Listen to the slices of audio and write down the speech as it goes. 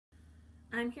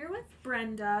I'm here with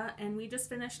Brenda, and we just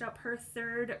finished up her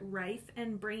third Rife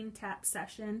and BrainTap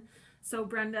session. So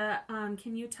Brenda,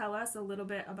 can you tell us a little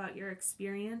bit about your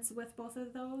experience with both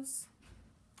of those?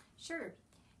 Sure.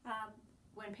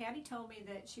 When Patty told me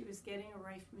that she was getting a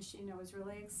Rife machine, I was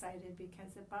really excited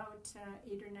because about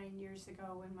 8 or 9 years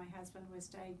ago, when my husband was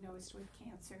diagnosed with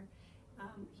cancer,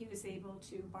 he was able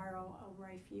to borrow a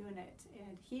Rife unit,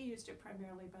 and he used it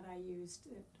primarily, but I used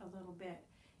it a little bit.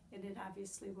 And it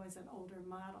obviously was an older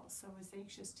model, so I was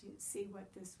anxious to see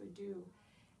what this would do.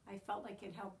 I felt like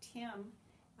it helped him,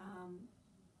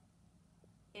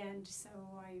 and so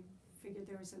I figured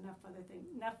there was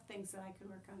enough things that I could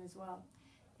work on as well.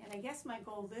 And I guess my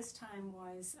goal this time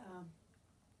was,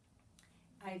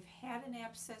 I've had an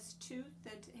abscess tooth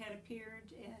that had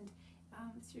appeared, and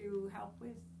through help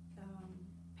with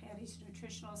Patty's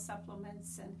nutritional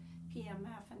supplements and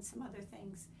PMF and some other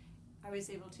things, I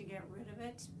was able to get rid of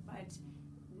it. But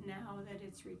now that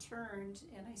it's returned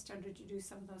and I started to do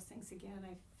some of those things again,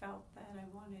 I felt that I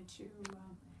wanted to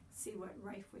see what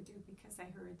Rife would do, because I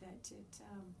heard that it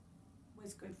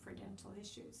was good for dental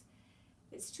issues.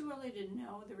 It's too early to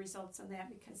know the results on that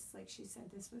because, like she said,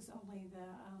 this was only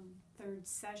the third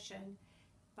session.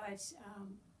 But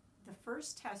the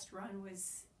first test run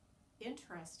was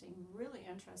interesting, really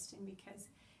interesting, because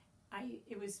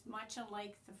it was much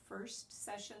unlike the first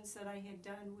sessions that I had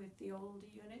done with the old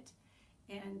unit,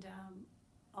 and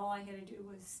all I had to do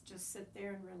was just sit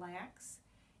there and relax.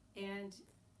 And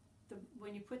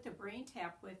when you put the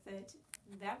BrainTap with it,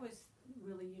 that was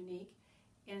really unique,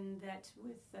 in that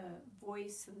with the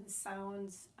voice and the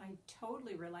sounds, I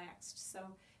totally relaxed. So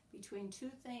between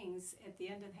two things, at the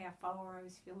end of the half hour, I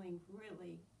was feeling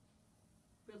really,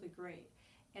 really great.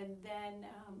 And then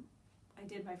I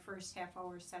did my first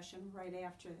half-hour session right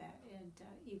after that, and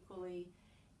equally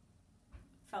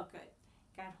felt good.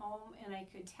 Got home, and I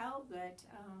could tell that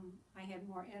I had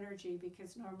more energy,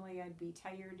 because normally I'd be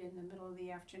tired in the middle of the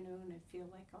afternoon and feel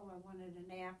like, oh, I wanted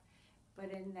a nap.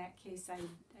 But in that case, I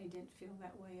didn't feel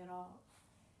that way at all.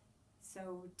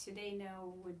 So today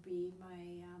now would be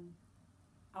my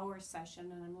hour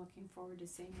session, and I'm looking forward to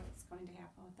seeing what's going to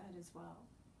happen with that as well.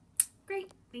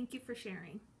 Great. Thank you for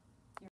sharing.